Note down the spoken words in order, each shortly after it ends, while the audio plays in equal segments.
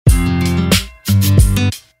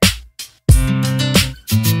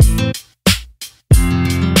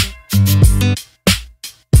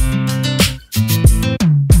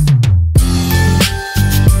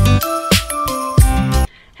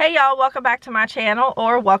welcome back to my channel,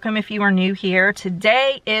 or welcome if you are new here.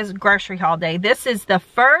 Today is grocery haul day. This is the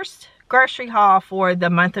first grocery haul for the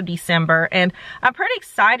month of December, and I'm pretty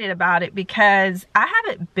excited about it because I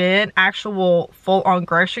haven't been actual full-on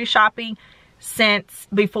grocery shopping since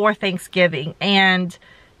before Thanksgiving. And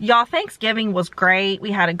y'all, Thanksgiving was great.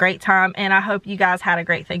 We had a great time, and I hope you guys had a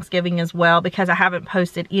great Thanksgiving as well, because I haven't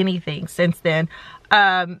posted anything since then.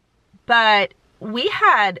 But we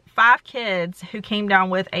had 5 kids who came down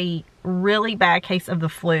with a really bad case of the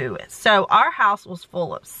flu. So our house was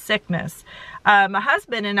full of sickness. My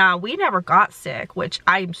husband and I, we never got sick, which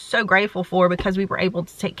I'm so grateful for, because we were able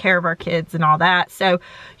to take care of our kids and all that. So,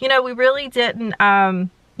 you know, we really didn't,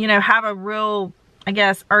 you know, have a real, I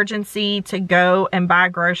guess, urgency to go and buy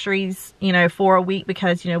groceries, you know, for a week,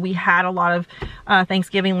 because, you know, we had a lot of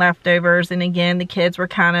Thanksgiving leftovers. And again, the kids were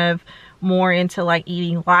kind of more into like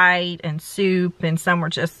eating light and soup, and some were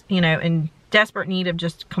just, you know, in desperate need of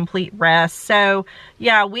just complete rest. So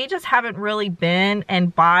yeah, we just haven't really been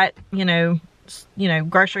and bought, you know,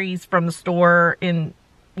 groceries from the store in,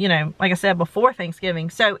 you know, like I said, before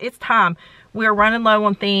Thanksgiving. So it's time. We're running low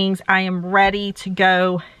on things. I am ready to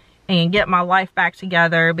go and get my life back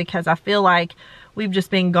together, because I feel like we've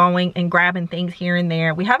just been going and grabbing things here and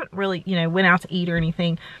there. We haven't really, you know, went out to eat or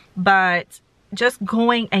anything, but just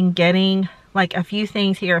going and getting like a few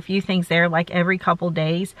things here, a few things there, like every couple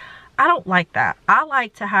days. I don't like that. I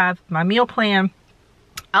like to have my meal plan.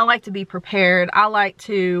 I like to be prepared. I like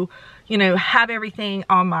to, you know, have everything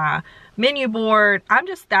on my menu board. I'm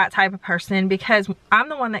just that type of person, because I'm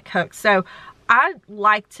the one that cooks. So I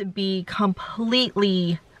like to be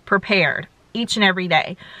completely prepared each and every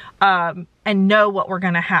day, and know what we're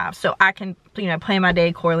gonna have, so I can, you know, plan my day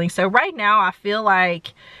accordingly. So right now I feel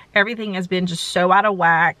like everything has been just so out of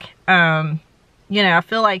whack. You know, I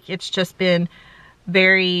feel like it's just been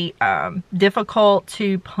very difficult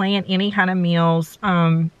to plan any kind of meals,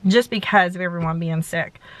 just because of everyone being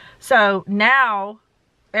sick. So now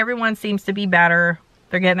everyone seems to be better.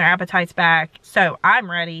 They're getting their appetites back. So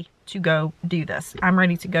I'm ready to go do this. I'm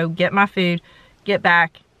ready to go get my food, get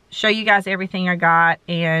back, show you guys everything I got,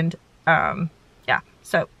 and yeah,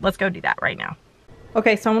 so let's go do that right now.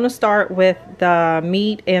 Okay, so I'm going to start with the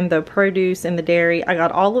meat and the produce and the dairy. I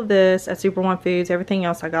got all of this at Super One Foods. Everything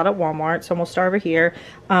else I got at Walmart. So I'm going to start over here.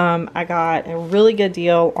 I got a really good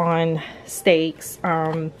deal on steaks.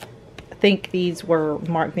 I think these were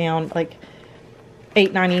marked down like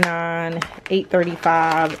 $8.99,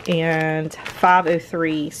 $8.35, and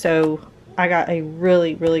 $5.03. So I got a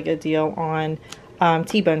really, really good deal on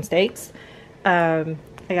T-bone steaks.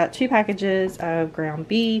 I got 2 packages of ground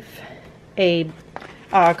beef, a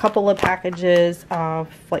couple of packages of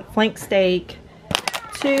like flank steak,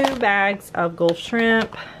 2 bags of Gulf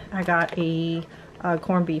shrimp. I got a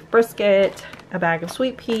corned beef brisket, a bag of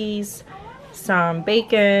sweet peas, some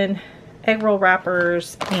bacon, egg roll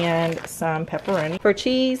wrappers, and some pepperoni. For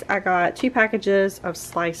cheese, I got 2 packages of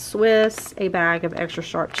sliced Swiss, a bag of extra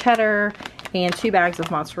sharp cheddar, and 2 bags of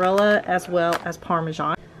mozzarella, as well as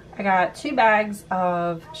Parmesan. I got 2 bags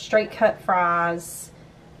of straight cut fries,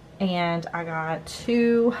 and I got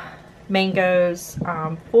 2 mangoes,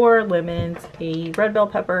 4 lemons, a red bell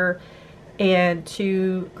pepper, and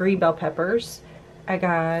 2 green bell peppers. I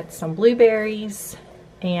got some blueberries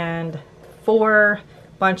and 4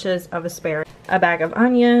 bunches of asparagus, a bag of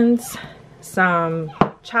onions, some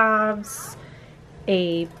chives,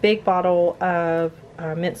 a big bottle of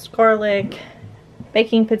minced garlic,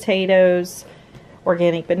 baking potatoes,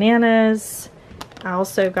 organic bananas. I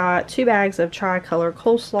also got 2 bags of tricolor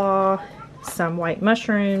coleslaw, some white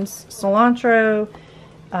mushrooms, cilantro.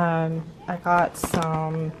 I got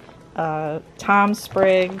some thyme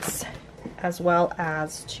sprigs, as well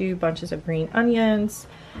as 2 bunches of green onions.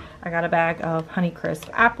 I got a bag of Honeycrisp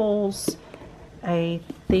apples, a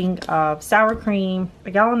thing of sour cream,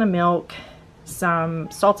 a gallon of milk,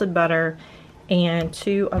 some salted butter, and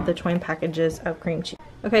 2 of the twin packages of cream cheese.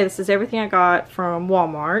 Okay, this is everything I got from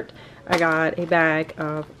Walmart. I got a bag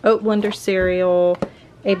of oat blender cereal,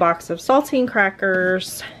 a box of saltine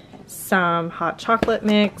crackers, some hot chocolate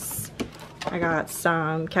mix. I got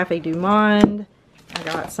some Cafe Du Monde. I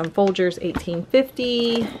got some Folgers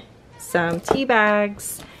 1850, some tea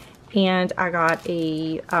bags, and I got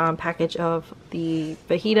a package of the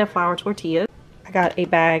fajita flour tortillas. I got a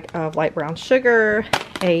bag of light brown sugar,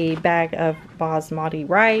 a bag of basmati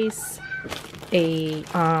rice, a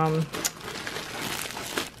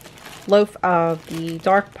loaf of the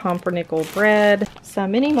dark pumpernickel bread,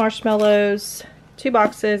 some mini marshmallows, 2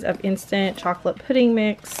 boxes of instant chocolate pudding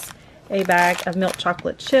mix, a bag of milk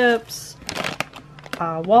chocolate chips,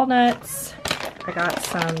 walnuts, I got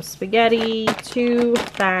some spaghetti, 2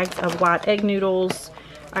 bags of white egg noodles.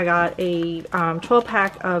 I got a 12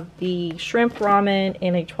 pack of the shrimp ramen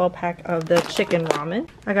and a 12 pack of the chicken ramen.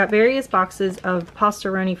 I got various boxes of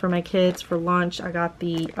pastaroni for my kids for lunch. I got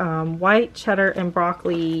the white cheddar and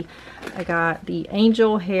broccoli. I got the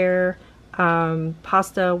angel hair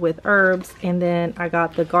pasta with herbs, and then I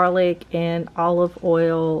got the garlic and olive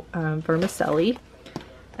oil vermicelli.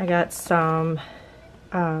 I got some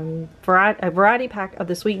a variety pack of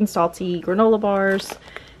the sweet and salty granola bars,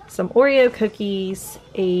 some Oreo cookies,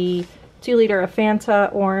 a 2 liter of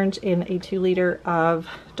Fanta orange, and a 2 liter of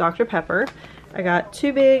Dr. Pepper. I got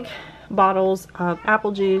 2 big bottles of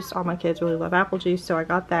apple juice. All my kids really love apple juice, so I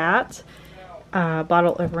got that. A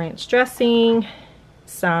bottle of ranch dressing,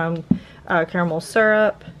 some caramel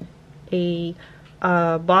syrup, a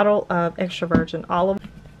bottle of extra virgin olive.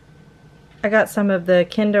 I got some of the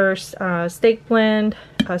Kinder steak blend,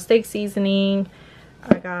 steak seasoning.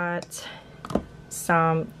 I got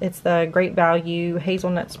some, it's the Great Value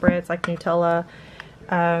hazelnut spreads like Nutella.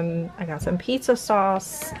 I got some pizza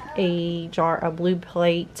sauce, a jar of Blue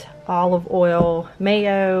Plate olive oil,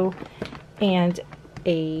 mayo, and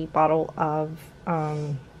a bottle of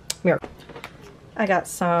Miracle. I got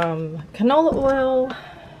some canola oil,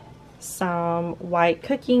 some white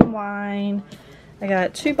cooking wine. I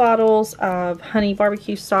got 2 bottles of honey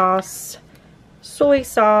barbecue sauce, soy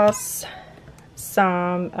sauce,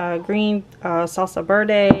 some green salsa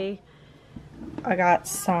verde. I got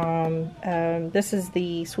some, this is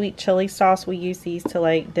the sweet chili sauce. We use these to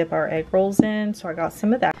like dip our egg rolls in, so I got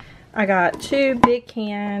some of that. I got 2 big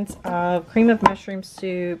cans of cream of mushroom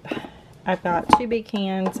soup. I've got 2 big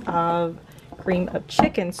cans of cream of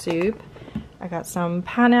chicken soup. I got some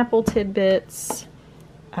pineapple tidbits,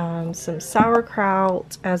 some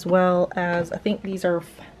sauerkraut, as well as, I think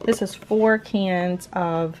this is 4 cans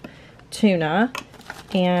of tuna,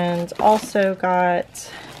 and also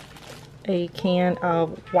got a can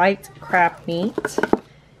of white crab meat.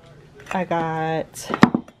 I got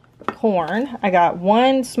corn. I got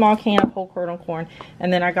 1 small can of whole kernel corn,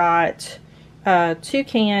 and then I got 2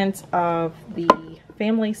 cans of the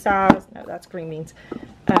family size, no, that's green beans.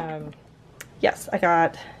 Yes, I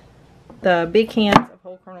got the big cans of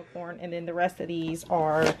whole kernel corn, and then the rest of these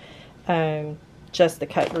are just the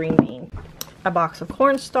cut green bean. A box of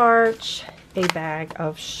cornstarch, a bag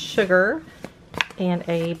of sugar, and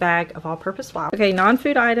a bag of all-purpose flour. Okay,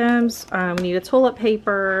 non-food items. We need a toilet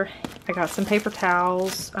paper. I got some paper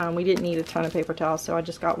towels. We didn't need a ton of paper towels, so I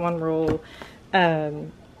just got 1 roll.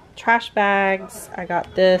 Trash bags. I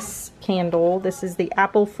got this candle. This is the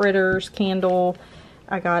apple fritters candle.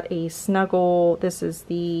 I got a Snuggle. This is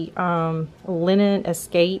the linen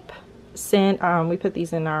escape scent. We put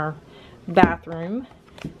these in our bathroom.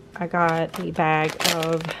 I got a bag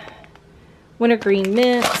of wintergreen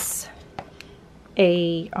mints,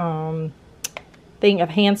 a thing of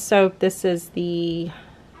hand soap. This is the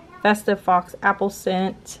Festive Fox apple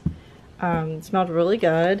scent. It smelled really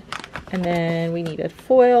good. And then we needed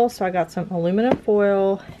foil, so I got some aluminum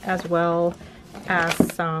foil as well as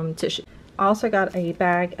some tissue. I also got a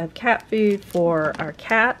bag of cat food for our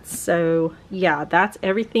cats. So yeah, that's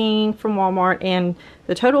everything from Walmart, and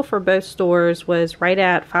the total for both stores was right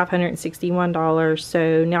at $561.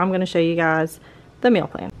 So now I'm going to show you guys the meal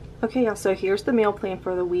plan. Okay, y'all, so here's the meal plan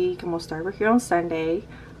for the week, and we'll start over here on Sunday.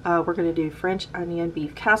 We're going to do French onion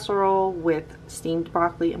beef casserole with steamed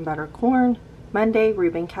broccoli and buttered corn. Monday,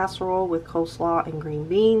 Reuben casserole with coleslaw and green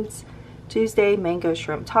beans. Tuesday, mango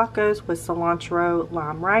shrimp tacos with cilantro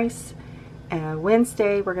lime rice. And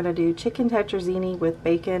Wednesday, we're going to do chicken tetrazzini with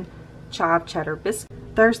bacon, chive cheddar biscuit.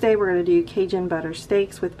 Thursday, we're going to do Cajun butter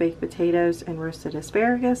steaks with baked potatoes and roasted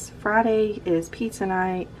asparagus. Friday is pizza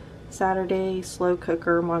night. Saturday, slow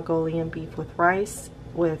cooker Mongolian beef with rice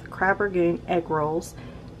with crab ragoon egg rolls.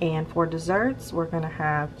 And for desserts, we're going to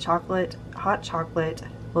have hot chocolate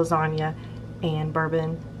lasagna and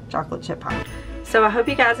bourbon chocolate chip pie. So I hope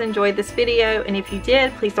you guys enjoyed this video, and if you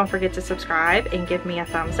did, please don't forget to subscribe and give me a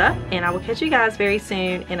thumbs up, and I will catch you guys very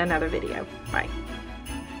soon in another video. Bye.